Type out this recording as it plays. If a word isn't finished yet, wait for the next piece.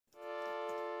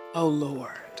Oh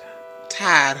Lord.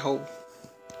 Tide ho.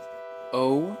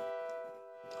 Oh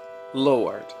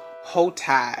Lord. Ho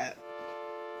tide.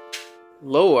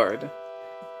 Lord.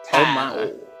 Oh Tide my.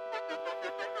 ho.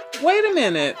 Wait a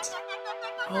minute.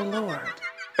 Oh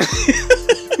Lord.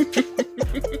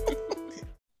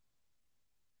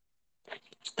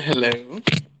 Hello.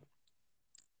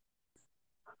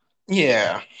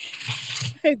 Yeah.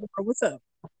 Hey girl, what's up?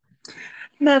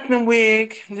 Nothing,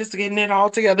 wig. Just getting it all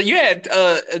together. You had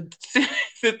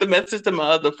sent the message to my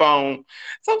other phone.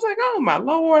 So I was like, oh my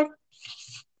lord.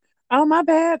 Oh my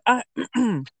bad. I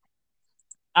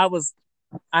was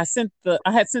I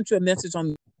had sent you a message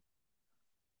on,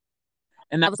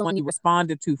 and that was the one you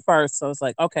responded to first. So I was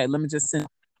like, okay, let me just send,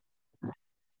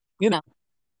 you know.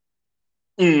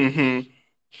 Mm-hmm.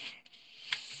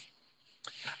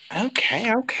 Okay.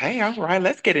 All right.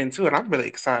 Let's get into it. I'm really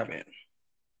excited.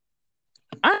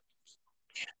 I,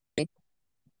 Okay,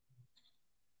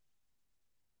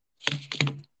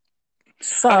 it's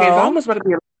so almost about to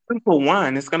be a simple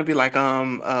one. It's gonna be like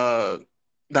the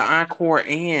Encore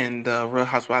and the Real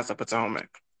Housewives of Potomac.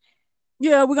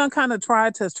 yeah, we're gonna kind of try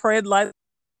to tread light,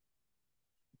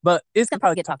 but it's gonna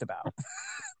probably get talked about.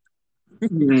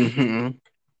 Mm-hmm.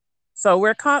 So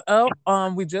we're caught up.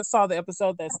 We just saw the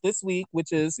episode that's this week,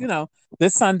 which is,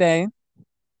 this Sunday.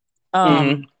 Mm-hmm.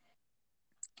 Um,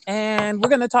 and we're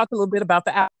gonna talk a little bit about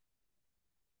the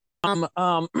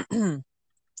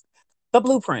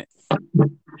blueprint.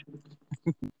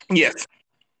 Yes.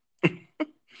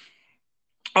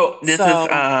 Oh, this is So,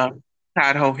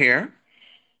 Todd Ho here.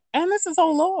 and this is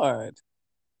oh Lord.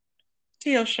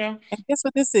 TL show. And guess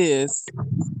what this is?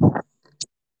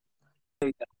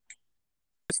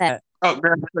 Sad. Oh,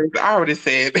 girl, please, I already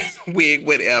said wig,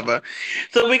 whatever.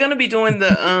 So we're gonna be doing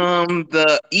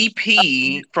the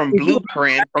EP from If you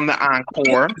Blueprint from the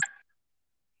Encore.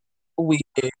 we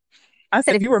I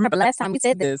said if you remember last time we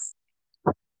said this,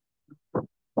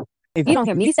 if you don't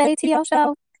hear me say TO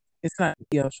show, it's not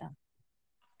TO show.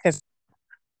 Because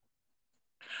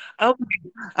Okay,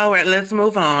 all right, let's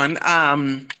move on.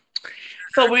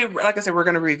 So we, like I said, we're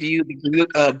gonna review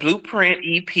the Blueprint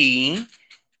EP,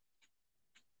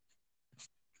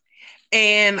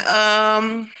 and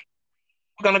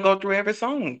we're gonna go through every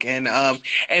song.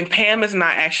 And Pam is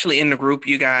not actually in the group,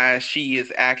 you guys. She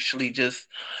is actually just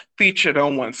featured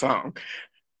on one song,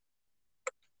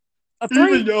 a even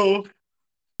three though other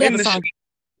in the song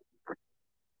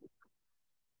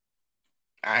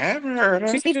I haven't heard her.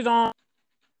 she's featured on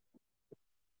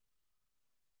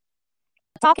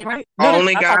talking, right? No,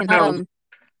 Only I'm God talking knows.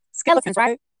 skeletons,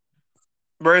 right?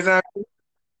 Bird's Eye.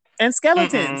 And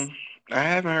skeletons. Mm-mm. I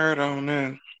haven't heard on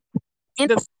that.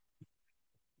 End of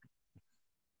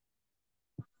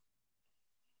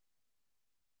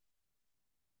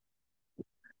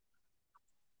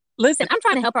listen, I'm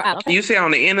trying to help her out, okay? You say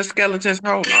on the inner skeletons?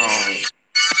 Hold on.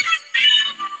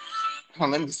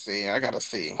 Let me see. I gotta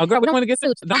see. Oh girl, we don't want to get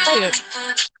sued. Don't say it.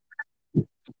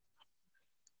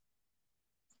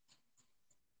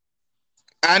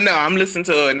 I know. I'm listening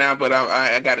to it now, but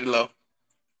I got it low.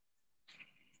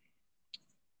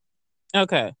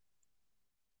 Okay.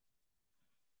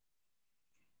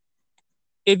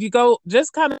 If you go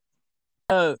just kind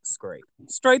of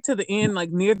straight to the end, like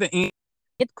near the end,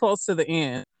 get close to the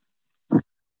end.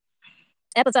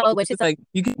 Episode which is like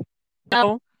you can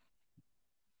know.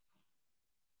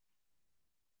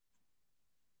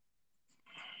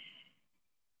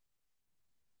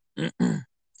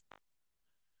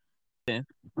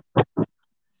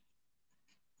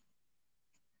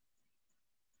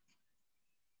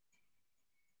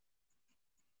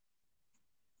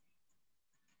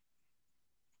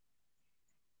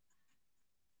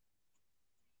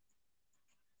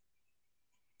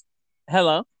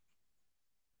 Hello,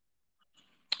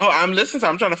 Oh, I'm listening.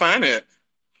 I'm trying to find it.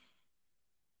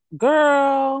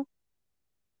 girl.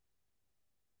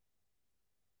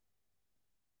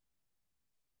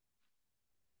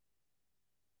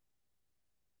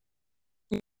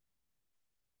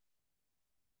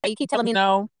 You keep telling me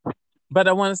no, but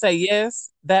I want to say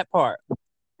yes. That part.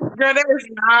 Girl, that is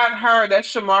not her. That's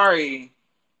Shamari.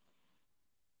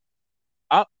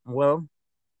 Oh well,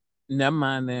 never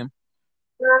mind then.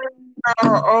 Girl,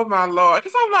 oh my lord.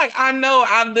 Because I'm like, I know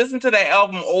I listened to that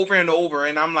album over and over,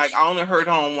 and I'm like, I only heard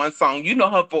her on one song. You know,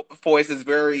 her voice is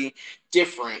very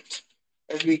different.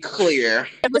 Let's be clear.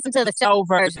 Listen to the show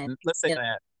version. Let's say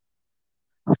that.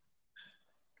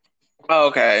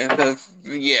 Okay.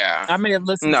 Yeah. I may have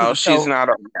listened to No, the she's show. not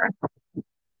on there.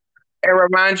 And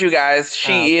remind you guys,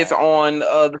 she is Okay. on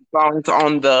the songs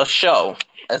on the show,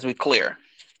 as we clear,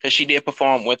 because she did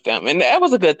perform with them, and that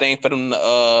was a good thing for them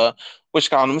to which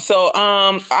call them. So,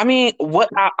 I mean, what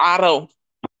out of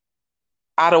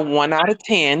 1 out of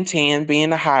 10, 10 being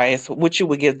the highest, what you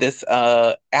would give this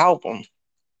album?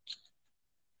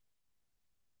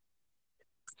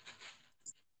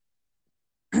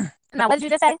 Now, what did you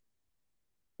just say?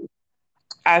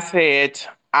 I said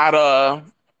out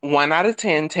of 1 out of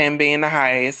 10, 10 being the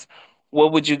highest,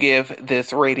 what would you give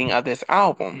this rating of this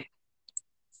album?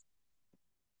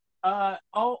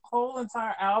 Whole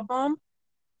entire album.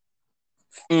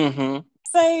 Mm-hmm.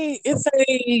 Say it's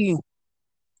a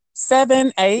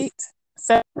 7, 8.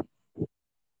 7.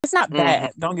 It's not Mm-hmm.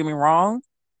 bad. Don't get me wrong,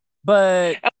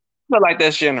 but I feel like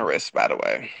that's generous, by the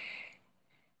way.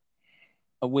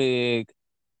 a wig.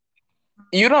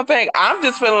 You don't think? I'm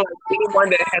just feeling like anyone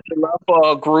that has a love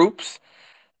for groups,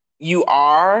 you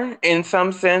are in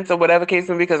some sense or whatever case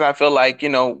may be, because I feel like,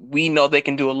 we know they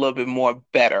can do a little bit more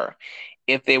better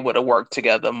if they would have worked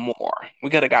together more. We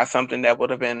could have got something that would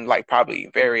have been like probably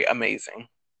very amazing.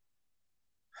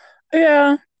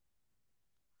 Yeah,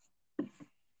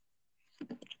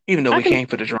 Even though I we can. came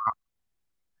for the drama.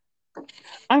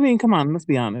 I mean, come on. Let's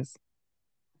be honest.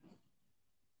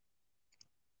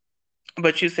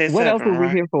 But you said What else seven, were we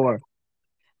right? here for?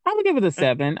 I would give it a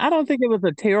 7. I don't think it was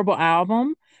a terrible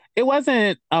album. It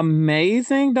wasn't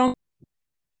amazing, don't.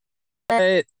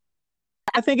 But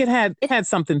I think it had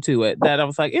something to it that I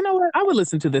was like, you know what? I would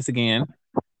listen to this again.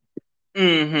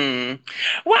 Mm-hmm.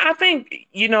 Well, I think,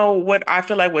 what I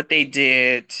feel like what they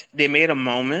did, they made a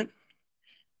moment,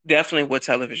 definitely with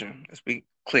television. Let's be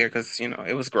clear, because,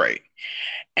 it was great.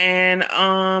 And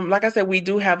like I said, we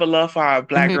do have a love for our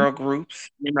black Hmm. girl groups,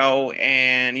 and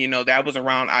that was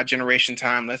around our generation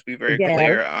time. Let's be very Yeah.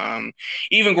 clear.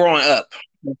 Even growing up,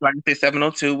 like I said,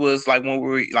 702 was like when we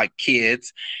were like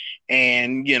kids,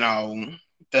 and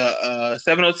the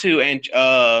 702 and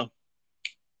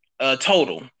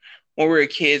Total when we were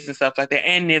kids and stuff like that,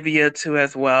 and Nivea too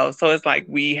as well. So it's like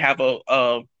we have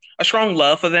a strong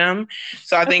love for them.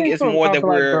 So I I think think it's for more our that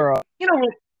black we're girl.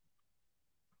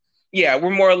 yeah, we're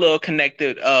more a little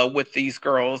connected with these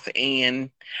girls, and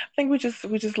I think we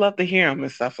just love to hear them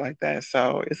and stuff like that.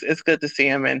 So it's good to see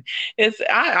them, and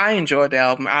I enjoyed the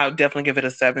album. I'll definitely give it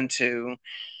a 7 too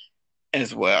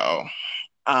as well.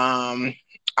 Um,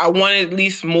 I wanted at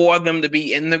least more of them to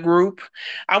be in the group.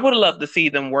 I would have loved to see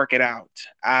them work it out.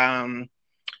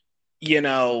 You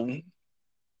know,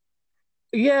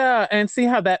 Yeah, and see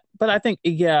how that. But I think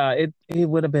yeah, it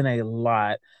would have been a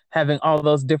lot having all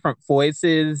those different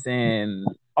voices and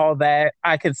all that.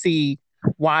 I could see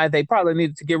why they probably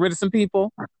needed to get rid of some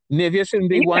people. Nivea shouldn't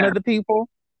be one yeah. of the people.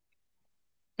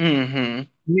 Hmm.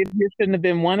 Nivea shouldn't have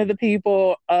been one of the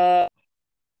people. I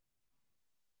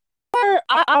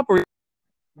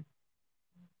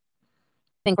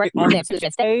think right on there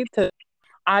to stay to.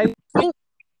 I think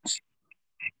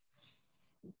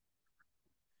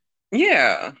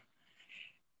Yeah.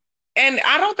 And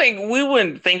I don't think we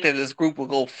wouldn't think that this group would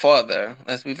go further.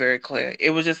 Let's be very clear. It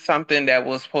was just something that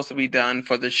was supposed to be done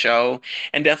for the show,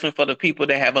 and definitely for the people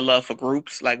that have a love for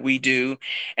groups like we do.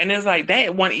 And it's like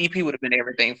that one EP would have been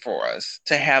everything for us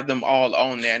to have them all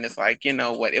on there. And it's like, you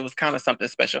know what? It was kind of something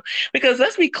special. Because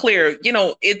let's be clear,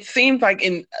 it seems like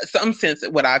in some sense,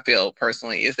 what I feel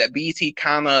personally is that BET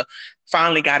kind of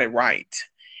finally got it right,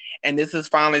 and this is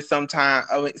finally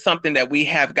something that we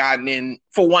have gotten in.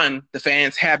 For one, the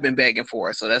fans have been begging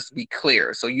for it, so let's be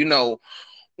clear. So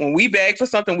when we beg for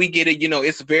something, we get it.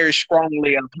 It's very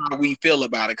strongly of how we feel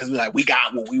about it, because we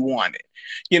got what we wanted.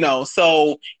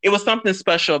 So it was something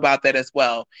special about that as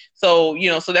well. So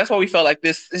so that's why we felt like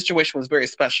this situation was very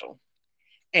special,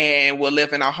 and will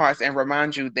live in our hearts and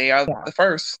remind you they are the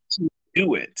first to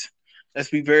do it.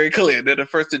 Let's be very clear. They're the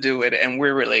first to do it, and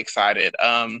we're really excited.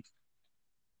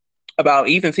 About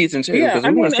even season 2, yeah. because I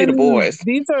we want mean, to see the and boys.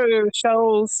 these are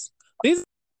shows. These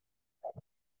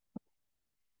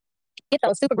get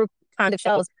those super group kind of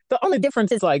shows. The only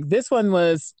difference is like this one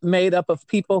was made up of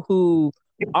people who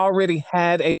already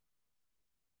had a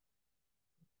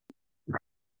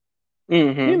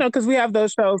Mm-hmm. because we have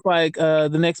those shows like the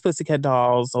Next Pussycat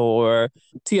Dolls or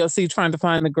TLC trying to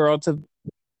find the girl to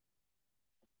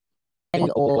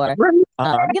or like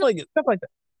stuff like that.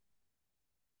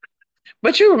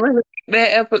 But you remember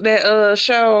that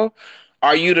show,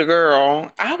 Are You the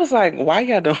Girl? I was like, why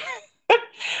y'all doing?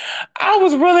 I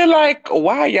was really like,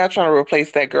 why y'all trying to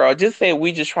replace that girl? Just say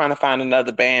we just trying to find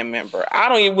another band member. I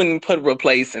don't even put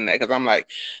replace in that, because I'm like,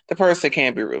 the person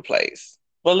can't be replaced.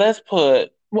 But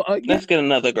Well, yeah, let's get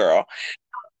another girl.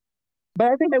 but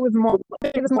I think it was more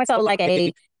so like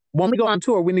a when we go on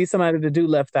tour, we need somebody to do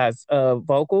Left Eye's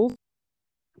vocals.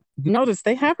 Notice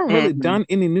they haven't really Mm-hmm. done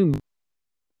any new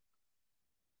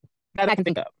that I can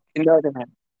think of. No,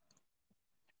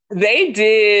 they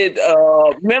did.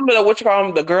 Remember what you call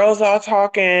them? The girls are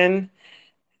talking.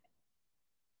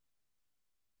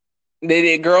 They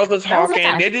did girls are That was Left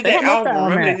talking. Eye. They did They that had Left Eye album. on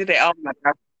Remember they that. did that album?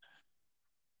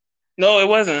 No, it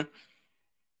wasn't.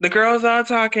 The girls are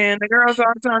talking. The girls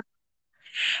are talking.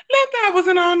 Left Eye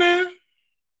wasn't on there.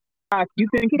 You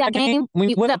think you got game?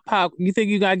 What up, Pop? You think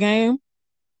you got game?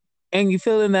 And you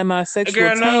feeling that my sexual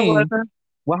Girl, no, it tame? wasn't.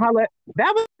 Well, holla.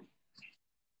 That was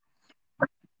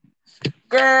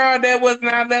Girl, that was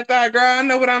not Left Eye. Girl, I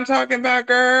know what I'm talking about,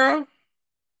 girl.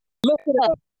 look it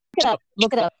up. Look it up.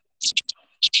 Look it up.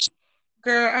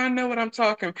 Girl, I know what I'm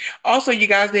talking. Also, you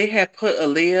guys, they had put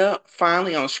Aaliyah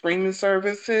finally on streaming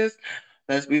services.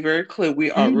 Let's be very clear.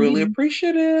 We are really Mm-hmm.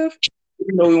 appreciative.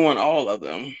 Even though we want all of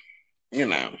them, you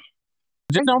know.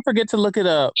 Just don't forget to look it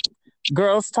up.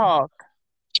 Girls Talk.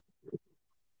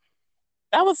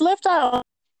 That was Left Eye.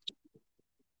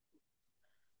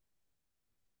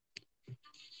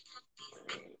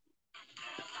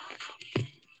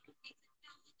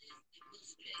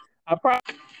 I probably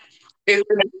Is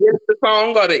it the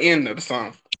song or the end of the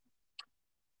song?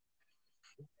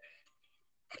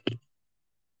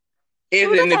 Is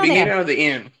it in the beginning or the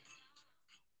end?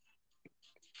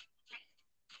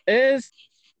 It's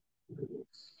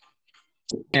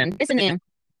an end.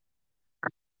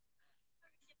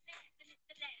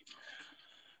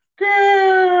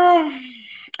 Girl,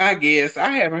 I guess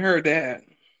I haven't heard that.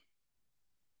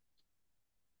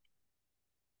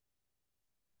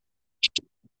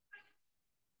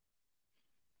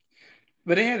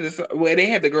 But they had this where they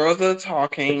had the girls that are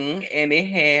talking and they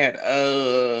had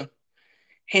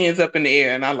hands up in the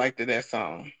air and I liked that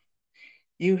song.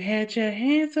 You had your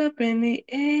hands up in the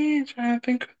air,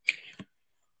 driving.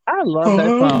 I love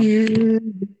that Oh, song. yeah.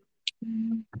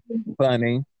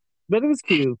 Funny, but it was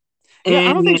cute. Yeah,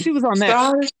 I don't think Mm-hmm. she was on that.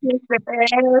 Stars kiss the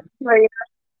ass player.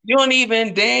 You don't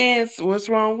even dance. What's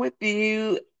wrong with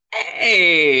you?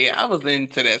 Hey, I was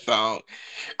into that song.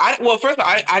 First of all,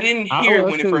 I didn't I hear it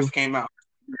was when it too. first came out.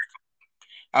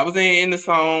 I was in the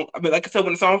song, but like I said,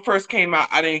 when the song first came out,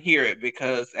 I didn't hear it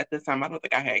because at this time I don't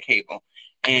think I had cable.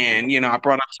 And I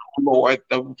brought up some more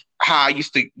how I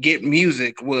used to get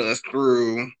music was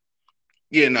through,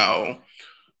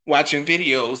 watching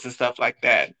videos and stuff like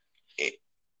that. It-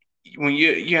 when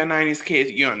you're a 90s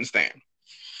kid, you understand.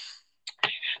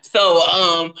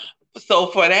 So so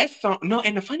for that song, no,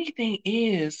 and the funny thing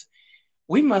is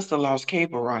we must have lost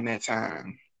cable around that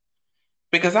time.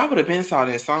 Because I would have been saw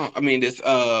this song, I mean this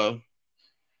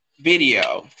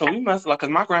video. So we must have, because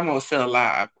my grandma was still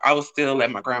alive. I was still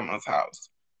at my grandma's house.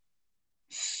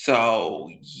 So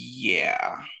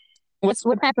yeah. What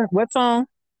happened? What song?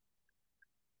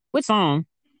 What song?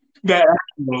 That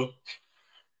album,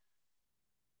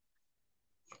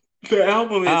 the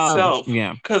album itself.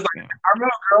 Yeah. Because Yeah. I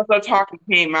remember Girls Are Talking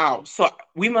came out. So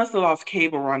we must have lost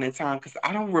cable around that time because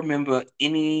I don't remember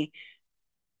any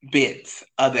bits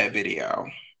of that video.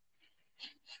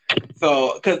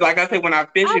 So, because like I said, when I I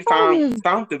eventually thought it was.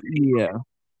 found the video, Yeah.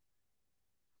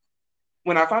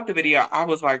 when I found the video, I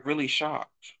was like really shocked.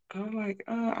 I was like,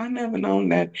 I never known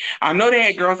that. I know they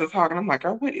had Girls Are Talking. I'm like,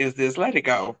 oh, what is this? Let it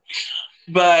go.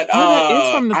 But Oh, that is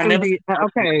from the I never. 3D.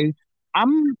 Okay,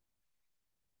 I'm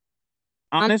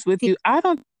honest with you. I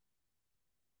don't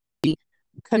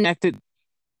connected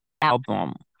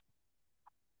album.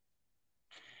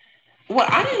 Well,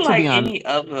 I didn't To be like honest, any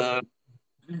of the.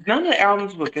 None of the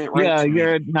albums were that great yeah, to me.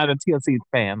 you're not a TLC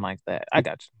fan like that. I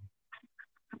got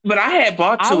you. But I had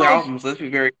bought I two like. albums. Let's be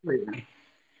very clear.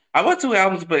 I bought two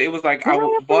albums, but it was like bought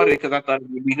Really? it because I thought it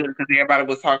would be good because everybody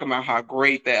was talking about how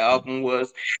great that album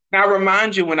was. Now, I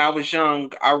remind you, when I was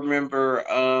young, I remember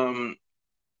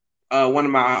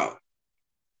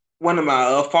one of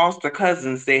my foster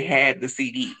cousins. They had the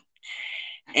CD,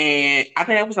 and I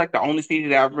think that was like the only CD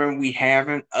that I remember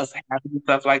us having and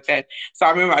stuff like that. So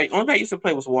I remember the only thing I used to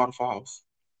play was Waterfalls.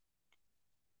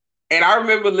 And I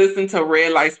remember listening to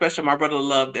Red Light Special. My brother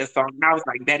loved that song. And I was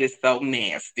like, that is so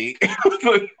nasty. I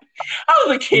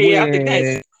was a kid. I think that's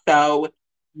Yeah. so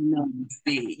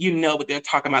nasty. You know what they're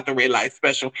talking about, the Red Light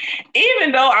Special.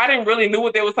 Even though I didn't really know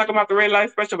what they was talking about, the Red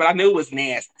Light Special, but I knew it was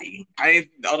nasty. I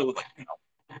didn't know it was like,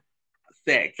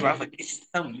 sex. So I was like, it's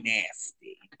so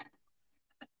nasty.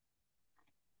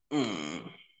 Mm.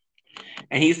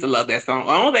 And he used to love that song.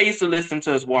 All I used to listen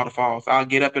to is Waterfalls. I'll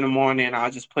get up in the morning and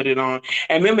I'll just put it on.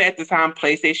 And remember at the time,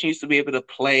 PlayStation used to be able to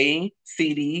play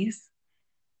CDs.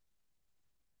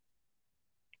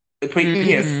 The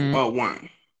PS1.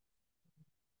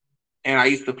 And I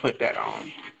used to put that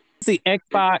on. See,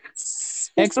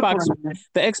 Xbox,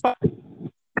 the Xbox.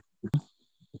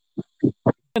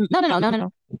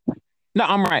 No. No,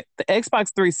 I'm right. The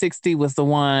Xbox 360 was the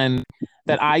one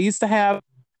that I used to have.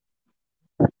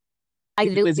 I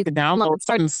could do is you could download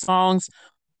certain songs,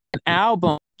 an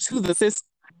album to the system,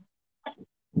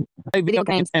 play video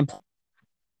games, and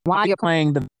while you're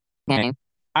playing the game.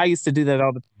 I used to do that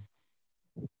all the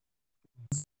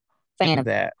fan of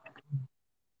that.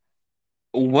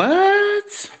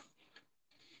 What?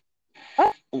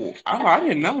 Oh, I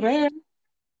didn't know that.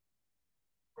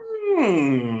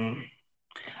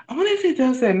 I wonder if he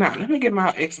does that now. Let me get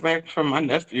my Xbox from my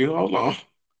nephew. Hold on.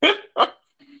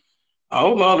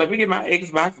 Hold on. Let me get my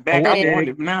Xbox back. I want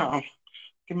it now.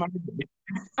 Get my...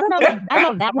 I don't know. I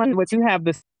don't know that one. But you have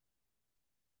this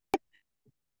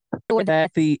or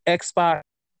that the Xbox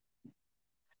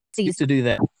used to do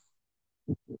that.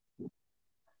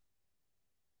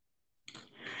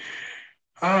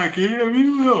 I give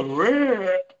you a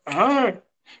red heart.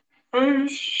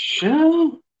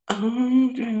 Show.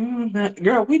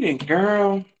 Girl, we didn't,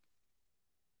 girl.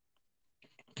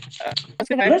 Let's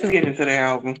get into the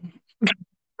album.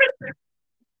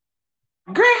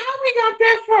 Girl, how we got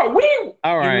that far?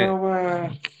 All right. You know,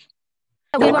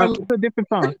 we were a different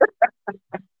song.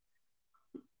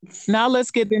 Now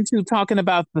let's get into talking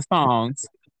about the songs.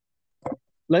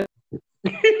 That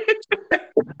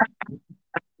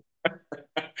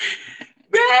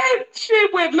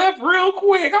shit went left real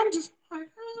quick. I'm just like,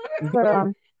 I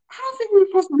don't think we're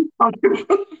supposed to be talking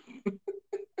about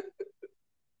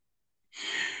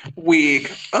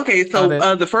Wig. Okay,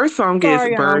 so the first song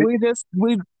is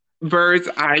Bird's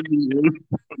Eye View.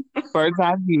 Bird's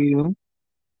Eye View.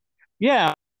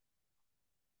 Yeah.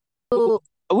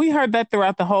 We heard that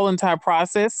throughout the whole entire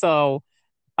process. So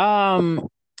I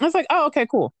was like, oh, okay,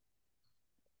 cool.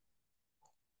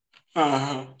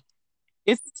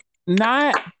 It's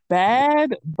not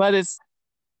bad, but it's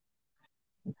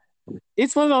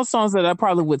one of those songs that I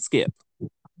probably would skip.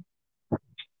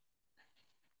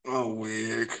 Oh,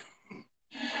 Wig.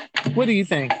 What do you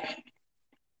think?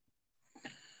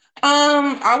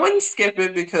 I wouldn't skip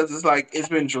it because it's like it's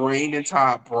been drained into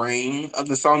our brain of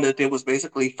the song that they was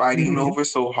basically fighting over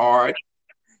so hard.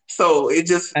 So it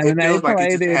feels like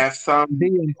it just have some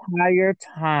the entire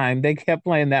time. They kept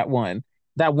playing that one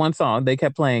song. They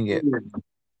kept playing it.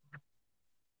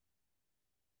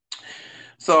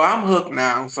 So I'm hooked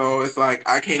now. So it's like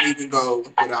I can't even go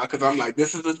without because I'm like,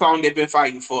 this is the song they've been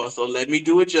fighting for. So let me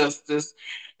do it justice.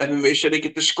 Let me make sure they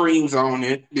get the screams on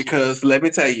it because let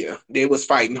me tell you, they was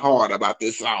fighting hard about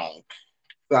this song.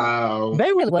 So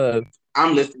they really was.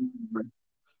 I'm listening.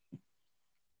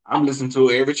 I'm listening to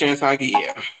it every chance I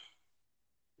get.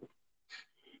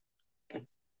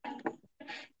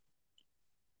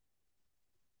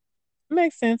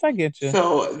 Makes sense. I get you.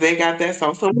 So they got that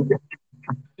song. So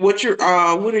what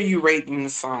are you rating the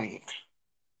song?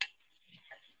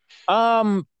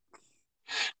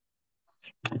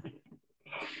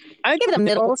 I give it a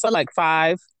middle, so like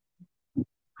 5.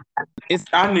 It's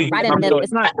right in the middle.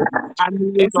 It's not.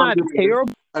 It's not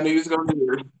terrible. I knew he was gonna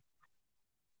do it,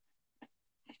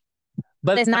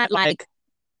 but it's not like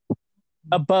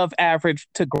above average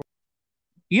to go.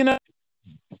 You know.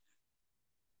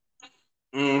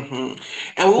 And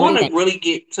we want to really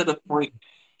get to the point.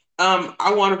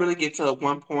 I want to really get to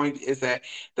one point is that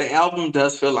the album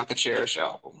does feel like a Cherish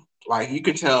album. Like you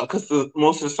can tell because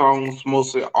mostly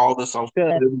all the songs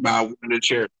are about one of the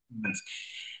Cherish moments.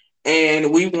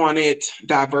 And we wanted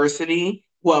diversity.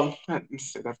 Well, we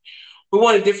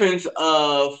wanted difference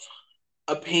of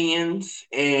opinions,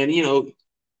 and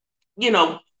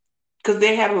because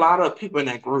they had a lot of people in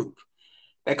that group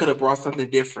that could have brought something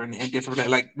different and different.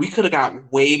 Like we could have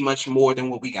got way much more than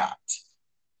what we got.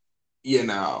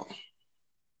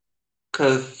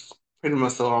 Because pretty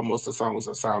much almost the songs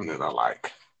are sounding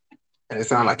alike, and it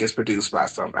sounds like it's produced by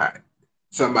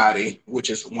somebody, which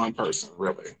is one person,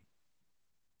 really.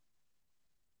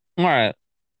 All right.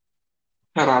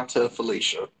 Shout out to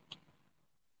Felicia.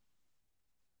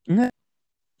 Mm-hmm.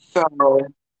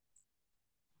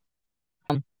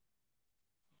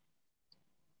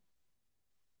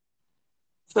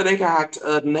 So they got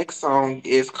the next song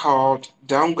is called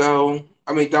 "Don't Go."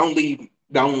 I mean, don't leave,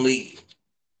 don't leave.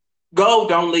 Go,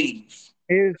 don't leave.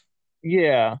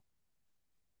 Yeah.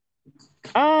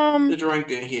 The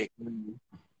drinking hit.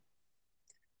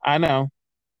 I know.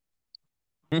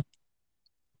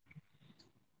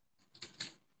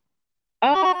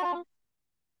 Oh,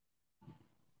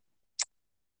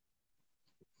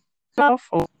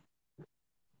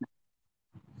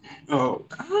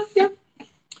 yeah.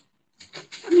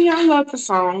 I mean, I love the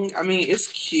song. I mean, it's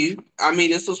cute. I mean,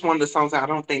 this was one of the songs I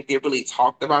don't think they really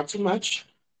talked about too much,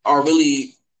 or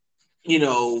really,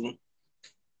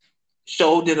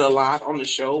 show did a lot on the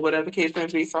show, whatever case may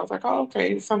be. So I was like, oh,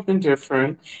 okay, something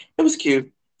different. It was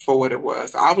cute for what it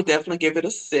was. I would definitely give it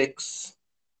a six.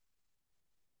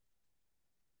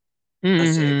 A Hmm.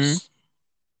 six.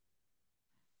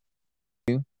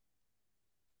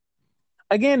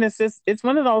 Again, it's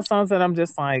one of those songs that I'm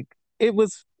just like, it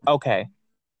was okay.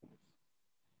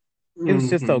 It was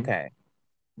just Mm-hmm. okay.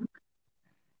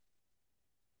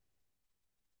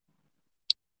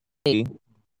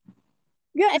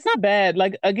 Yeah, it's not bad.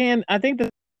 Like again, I think that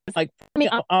it's like for me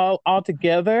all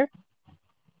together,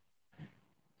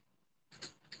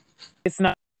 it's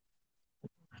not.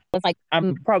 It's like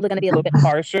I'm probably going to be a little bit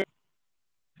harsher.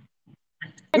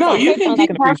 No, you Certain can songs I get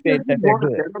can harsher appreciate if you that they're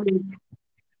want. good. I mean,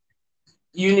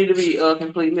 you need to be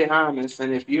completely honest,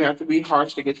 and if you have to be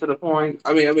harsh to get to the point,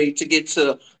 I mean to get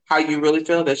to how you really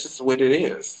feel, that's just what it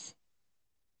is.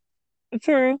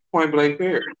 True, Point blank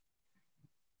period.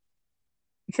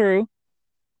 true.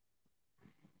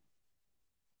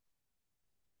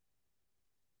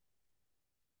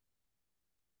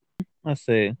 Let's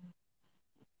see.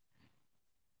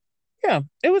 Yeah,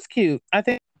 it was cute. I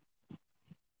think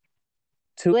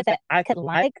to it that I could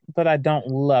like, but I don't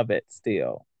love it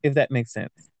still, if that makes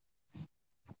sense.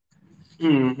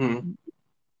 Mm-hmm.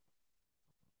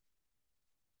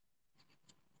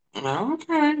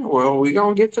 Okay. Well, we're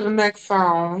gonna get to the next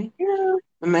song. Yeah.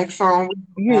 The next song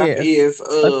we have Yes. is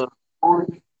Let's,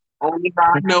 Only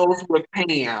God Knows with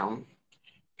Pam.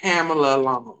 Pamela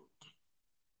Long.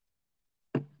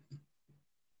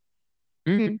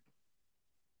 mhm.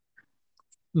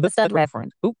 The stud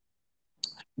reference. Oop.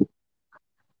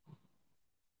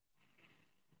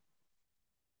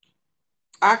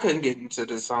 I couldn't get into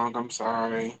this song, I'm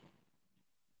sorry.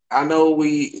 I know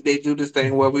they do this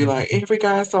thing where we like every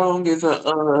guy's song is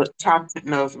a top.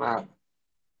 No, it's not.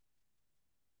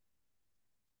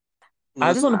 No,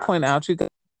 I just it's want to not. point out you guys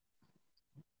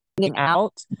getting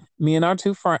out. Me and our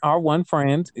our one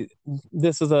friend.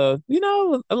 This is a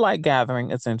light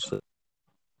gathering essentially,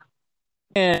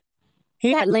 and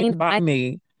he had leaned by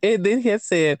me. And then he had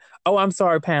said, "Oh, I'm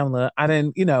sorry, Pamela. I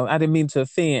didn't mean to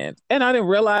offend." And I didn't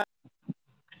realize.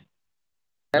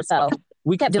 So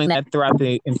we kept doing that throughout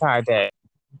the entire day.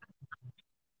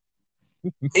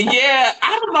 Yeah,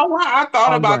 I don't know why I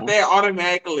thought about Ongoing. that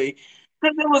automatically.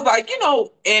 Because it was like,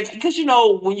 and because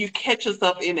when you catch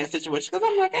yourself in that situation, because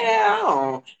I'm like, yeah, I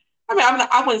don't. I mean,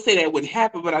 I wouldn't say that wouldn't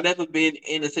happen, but I've never been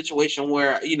in a situation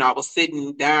where, I was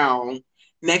sitting down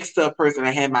next to a person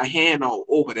I had my hand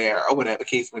over there or whatever the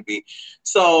case may be.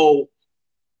 So,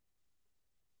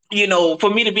 for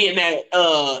me to be in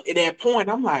that point,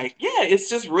 I'm like, yeah, it's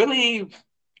just really,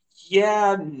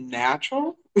 yeah,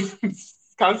 natural.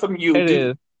 It's kind of something you It do.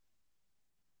 is.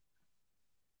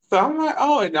 So I'm like,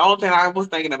 oh, and the only thing I was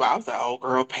thinking about, I was like, oh,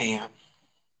 girl, Pam.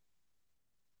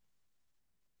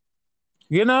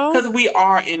 You know, Because we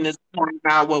are in this point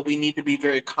now where we need to be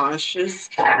very conscious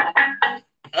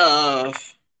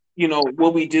of,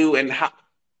 what we do and how,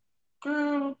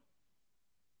 girl,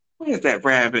 where's that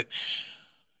rabbit?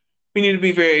 We need to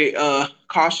be very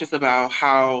cautious about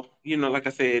how, like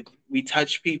I said, we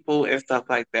touch people and stuff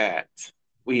like that.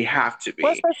 We have to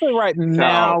well, be. especially right So,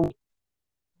 now,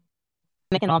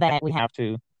 making all that we have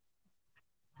to.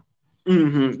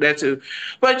 that too.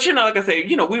 But like I said,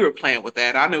 we were playing with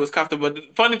that. I knew it was comfortable. But the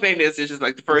funny thing is, it's just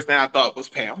like the first thing I thought was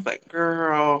Pam. I was like,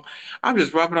 girl, I'm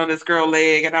just rubbing on this girl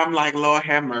leg, and I'm like, Lord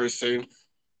have mercy.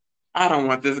 I don't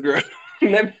want this girl.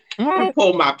 Let me Right.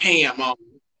 pull my Pam on.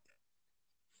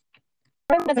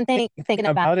 I wasn't thinking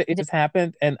about it. It just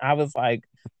happened, and I was like,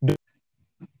 and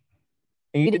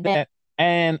you did that.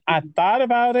 And I thought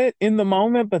about it in the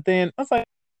moment, but then I was like,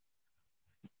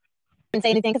 I didn't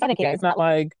say anything because I didn't care. It's not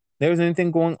like there was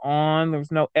anything going on. There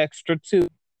was no extra to.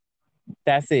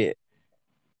 That's it.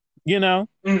 You know.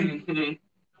 Hmm.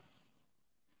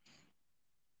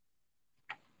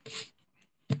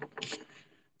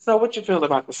 So, what you feel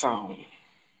about the song?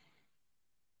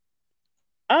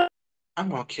 I, I'm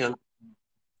gonna kill.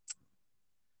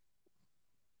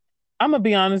 I'm gonna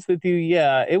be honest with you.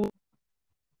 Yeah, it was.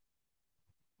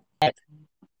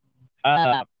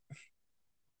 Uh,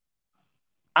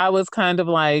 I was kind of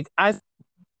like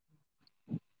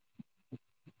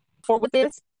for with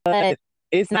this, but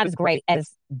it's not as great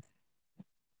as.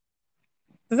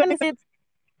 Does that make sense?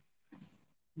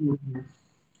 Mhm.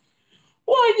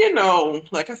 Well,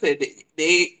 like I said,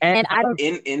 they And I don't.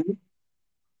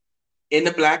 in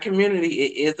the black community,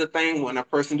 it is a thing when a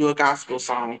person do a gospel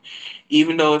song,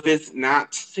 even though if it's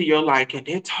not to your liking,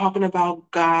 they're talking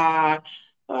about God.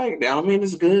 Like that don't mean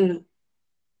it's good.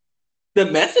 The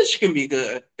message can be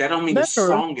good. That don't mean the That's true.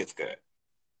 song is good.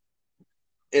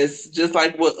 It's just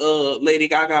like what Lady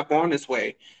Gaga Born This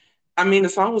Way. I mean, the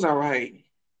song was all right.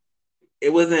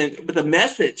 It wasn't, but the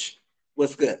message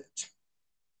was good.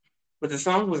 But the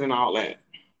song wasn't all that.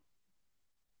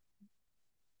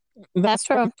 That's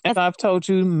true. As I've told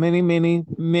you many, many,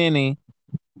 many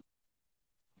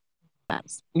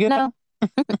times. You know?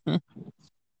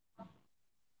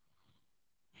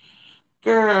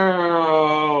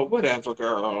 Girl, whatever,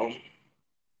 girl.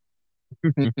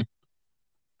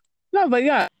 No, but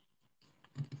yeah.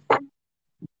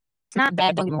 It's not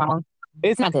bad, don't get me wrong.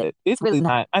 It's not good. It's really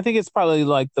not. I think it's probably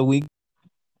like the week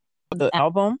of the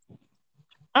album.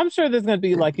 I'm sure there's going to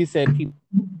be, like you said, people,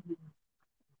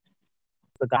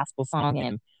 the gospel song,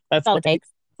 and that's all it takes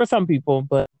for some people.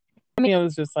 But I mean, it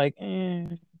was just like,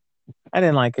 I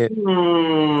didn't like it.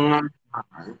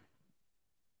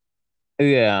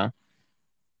 Yeah.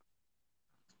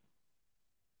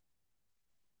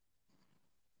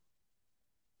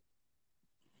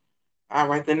 All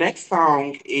right, the next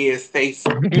song is Say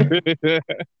Something.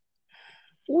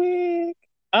 Wig.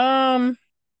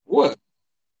 What?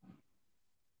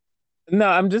 No,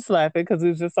 I'm just laughing because it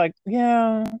was just like,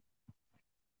 yeah.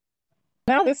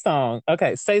 Now this song.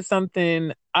 Okay, Say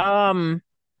Something.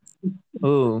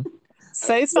 Ooh.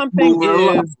 Say Something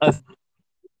is a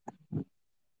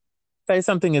Say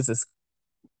Something is a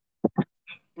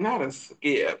not a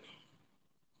skip.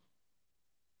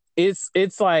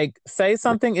 It's like Say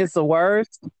Something is the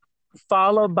worst,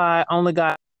 followed by Only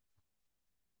God,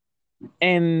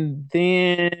 and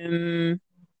then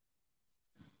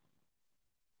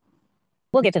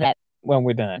we'll get to that when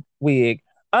we're done. Wig.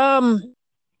 I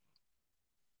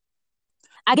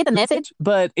get the message,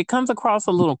 but it comes across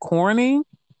a little corny.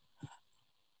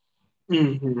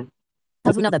 Mm-hmm.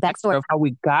 Because we know the backstory of how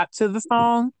we got to the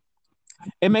song.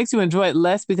 It makes you enjoy it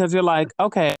less because you're like,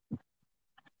 okay,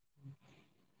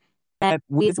 that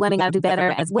we as women gotta do better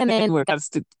as women. We're gotta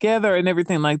stick together and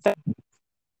everything like that.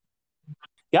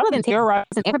 Y'all have been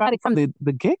terrorizing everybody from the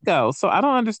get-go. So I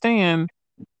don't understand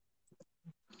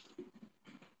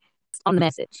on the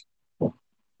message.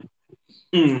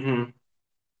 Mm-hmm.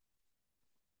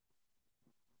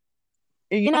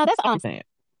 You know, that's all I'm saying.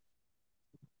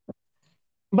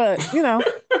 But, you know,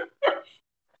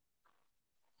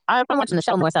 I'm watching the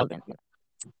show more so than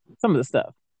some of the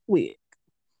stuff. Weird.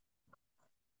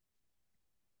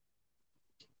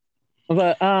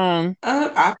 But I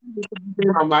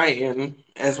think on my end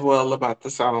as well about the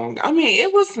song. I mean,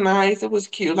 it was nice. It was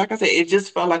cute. Like I said, it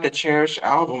just felt like a cherished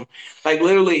album. Like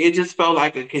literally, it just felt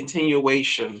like a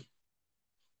continuation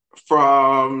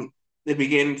from the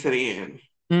beginning to the end.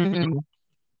 Mm-hmm.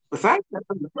 Besides,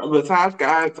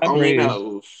 God only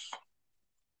knows.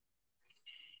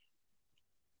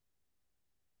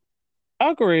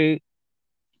 Agreed.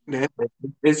 It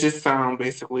just sound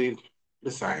basically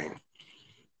the same.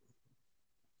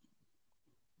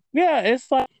 Yeah, it's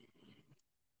like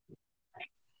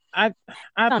I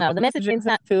don't know. The messaging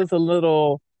feels a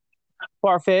little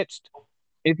far fetched,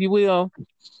 if you will.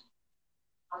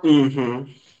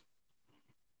 Mm-hmm.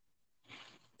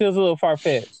 Feels a little far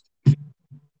fetched.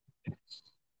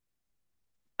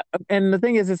 And the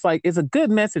thing is, it's like it's a good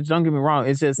message. Don't get me wrong.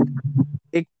 It's just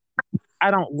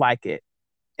I don't like it,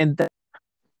 and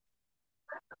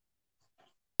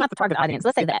not the target audience.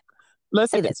 Let's say that. Let's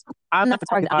say this. I'm not the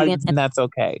target audience, and that's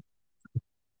okay.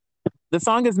 The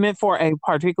song is meant for a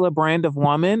particular brand of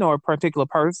woman or a particular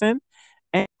person,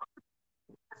 and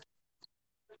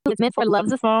it's meant for loves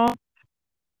the song.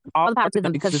 All the power to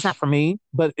them because it's not for me,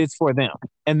 but it's for them,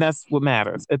 and that's what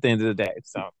matters at the end of the day.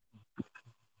 So,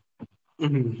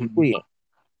 Mm-hmm.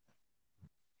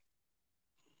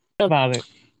 About it.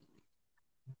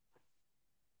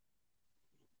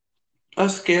 A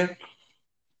skip.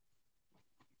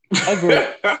 Agree.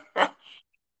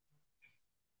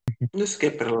 Let's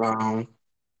skip it along.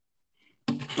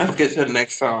 Let's get to the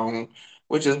next song,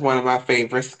 which is one of my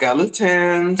favorite,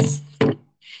 Skeletons.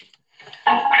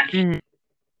 Mm-hmm.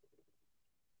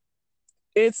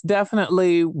 It's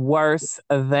definitely worse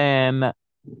than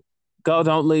Go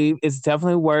Don't Leave. It's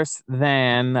definitely worse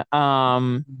than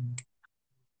I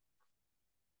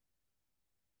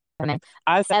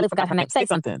sadly forgot her name. Say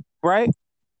Something, right?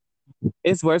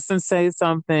 It's worse than Say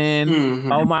Something.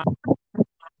 Mm-hmm. Oh my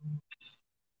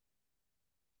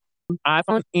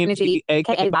iPhone Energy,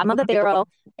 aka Bottom of the Barrel,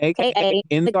 aka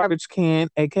In the Garbage Can,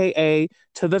 aka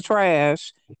To the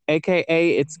Trash,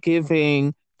 aka It's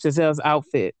Giving Giselle's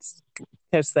Outfits.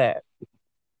 Catch that.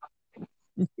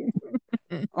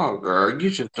 Oh, girl, you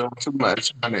just doing too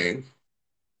much, honey.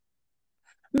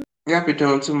 You have been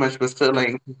doing too much, but still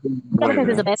ain't. Skeletons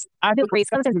is the best. I do agree.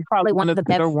 Skeletons is probably one of the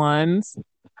better ones.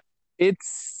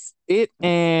 It's It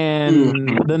and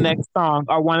the next song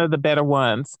are one of the better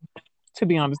ones, to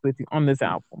be honest with you, on this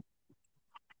album.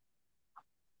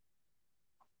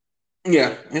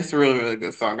 Yeah, it's a really, really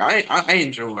good song. I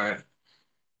enjoy it.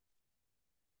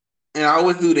 And I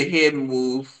always do the head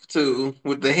move too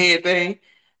with the head thing.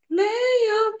 Lay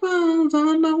your bones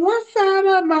on the one side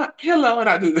of my pillow, and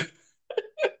I do that.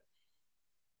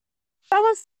 That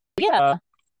was yeah.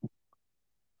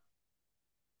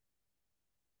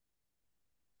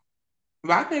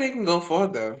 But I think they can go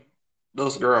further,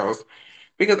 those girls,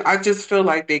 because I just feel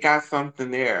like they got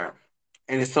something there,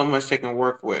 and it's so much they can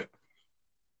work with.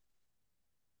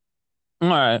 All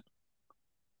right.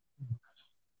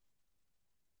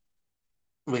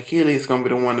 But Keely's gonna be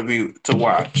the one to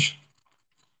watch.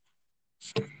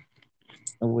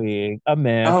 A wig. A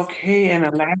mess. Okay, and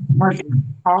the last part is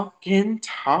talking.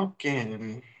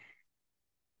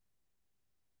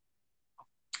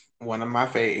 One of my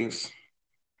faves.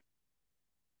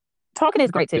 Talking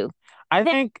is great too. I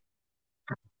think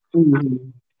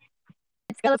Mhm.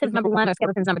 Skeletons number one or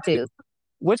Skeletons number two.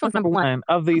 Which one's number one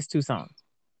of these two songs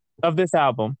of this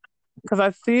album? Because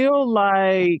I feel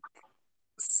like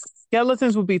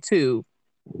Skeletons would be two.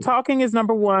 Talking is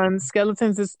number one.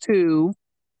 Skeletons is two.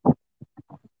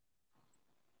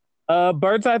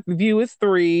 Bird's Eye View is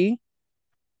three.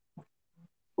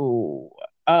 Ooh.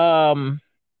 Um.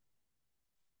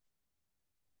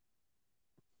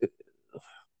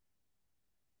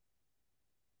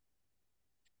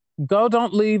 Go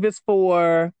Don't Leave is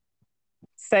four.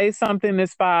 Say Something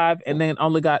is five, and then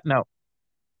Only God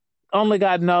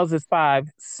Knows is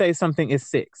five. Say Something is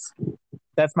six.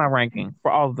 That's my ranking for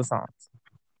all of the songs.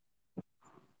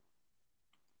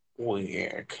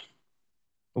 Weird.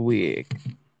 Wig.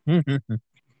 Well,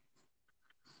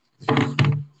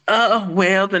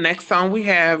 the next song we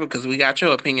have, because we got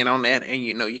your opinion on that, and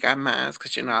you got mine,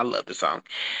 because I love the song.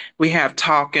 We have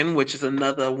Talking, which is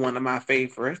another one of my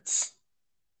favorites.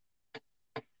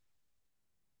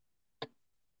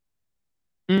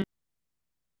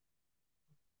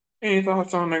 Any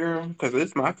thoughts on that, girl? Because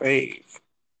it's my fave.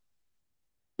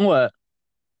 What?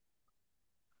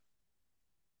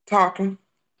 Talking.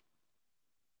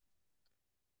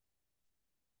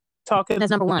 Talking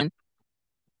is number one.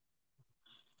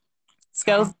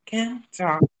 Scales Talking.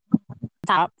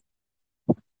 top.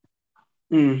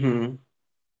 Mm-hmm.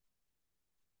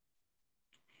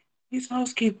 These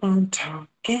hoes keep on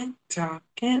talking.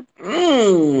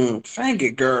 Thank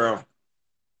it, girl.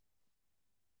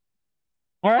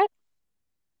 All right.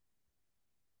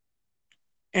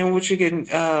 And what you getting?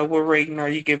 What rating are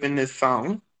you giving this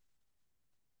song?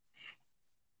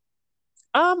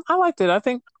 I liked it. I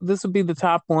think this would be the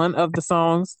top one of the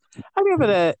songs. I give it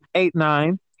a 8,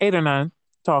 9, 8 or 9.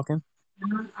 Talking.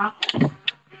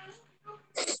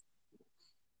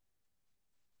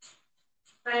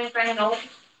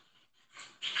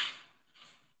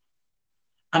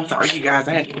 I'm sorry, you guys.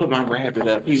 I had to put my rabbit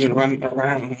up. He's been running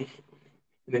around.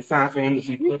 And it's time for him to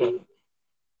be put up.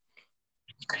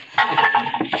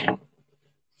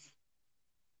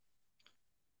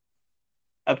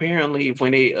 Apparently,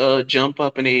 when they jump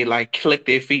up and they like click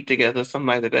their feet together, something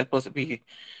like that, that's supposed to be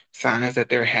signs that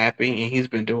they're happy, and he's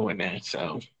been doing that.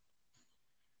 So,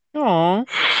 Aw.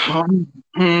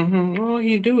 all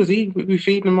you do is eat. We be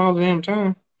feeding him all the damn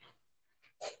time.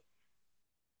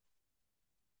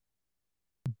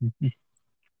 He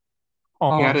got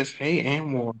Aw. his hay and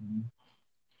more.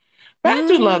 But I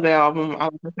do love the album.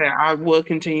 I will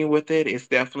continue with it. It's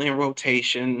definitely in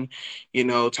rotation.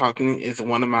 Talking is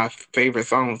one of my favorite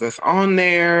songs that's on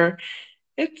there.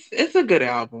 It's a good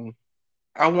album.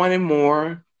 I wanted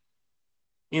more,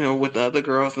 with the other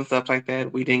girls and stuff like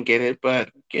that. We didn't get it,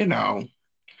 but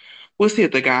we'll see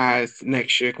if the guys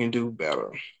next year can do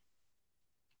better.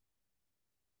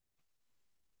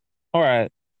 All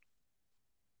right.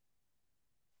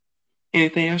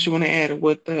 Anything else you want to add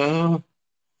with the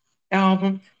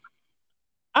album?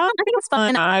 I think it's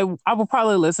fun. I will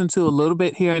probably listen to a little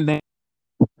bit here and there,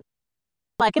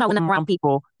 like when I'm around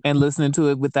people and listening to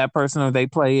it with that person or they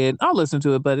play it. I'll listen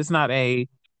to it, but it's not going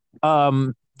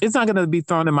to be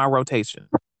thrown in my rotation.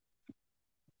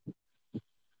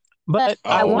 But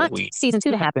I want season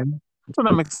 2 to happen. That's what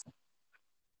I'm excited.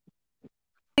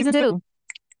 Season 2.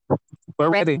 We're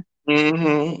ready.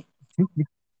 Mm-hmm.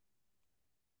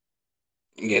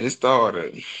 Get it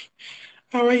started.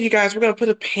 All right, you guys, we're going to put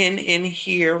a pin in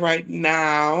here right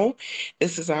now.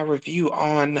 This is our review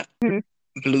on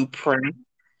Blueprint.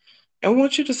 I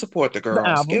want you to support the girls.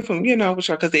 album. Give them,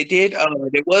 because they did,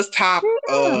 it was top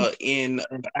in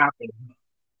Apple.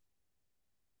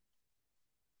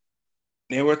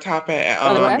 They were top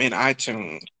in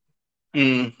iTunes.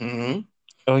 Mm-hmm.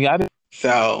 Oh, y'all did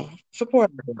So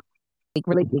support her.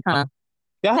 Really weak, huh?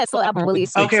 y'all That slow album really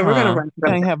speaks, Okay, we're gonna huh? wrap it up.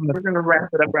 Can't have We're gonna wrap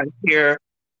it up right here.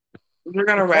 We're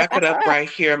gonna wrap it up right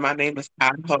here. My name is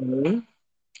Todd Ho.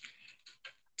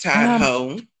 Todd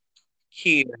Ho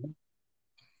here.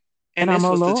 And And I'm this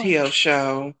a was the Lord. T.O.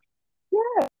 Show.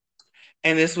 Yeah.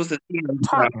 And this was the T.O. Show.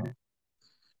 Talking.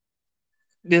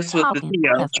 This was the Talking.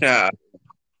 T.O. Yes. Show.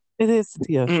 It is the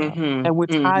T.O. Show. Mm-hmm. And we're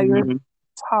tired Mm-hmm.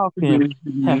 talking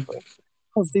Mm-hmm. heifer.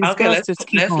 Because these Okay, girls just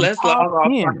keep on let's log off.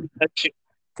 talking.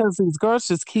 Because these girls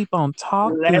just keep on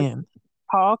talking.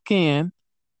 Talking.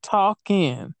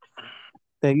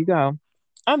 There you go.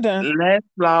 I'm done. Let's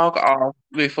log off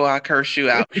before I curse you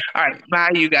out. All right, bye,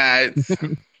 you guys.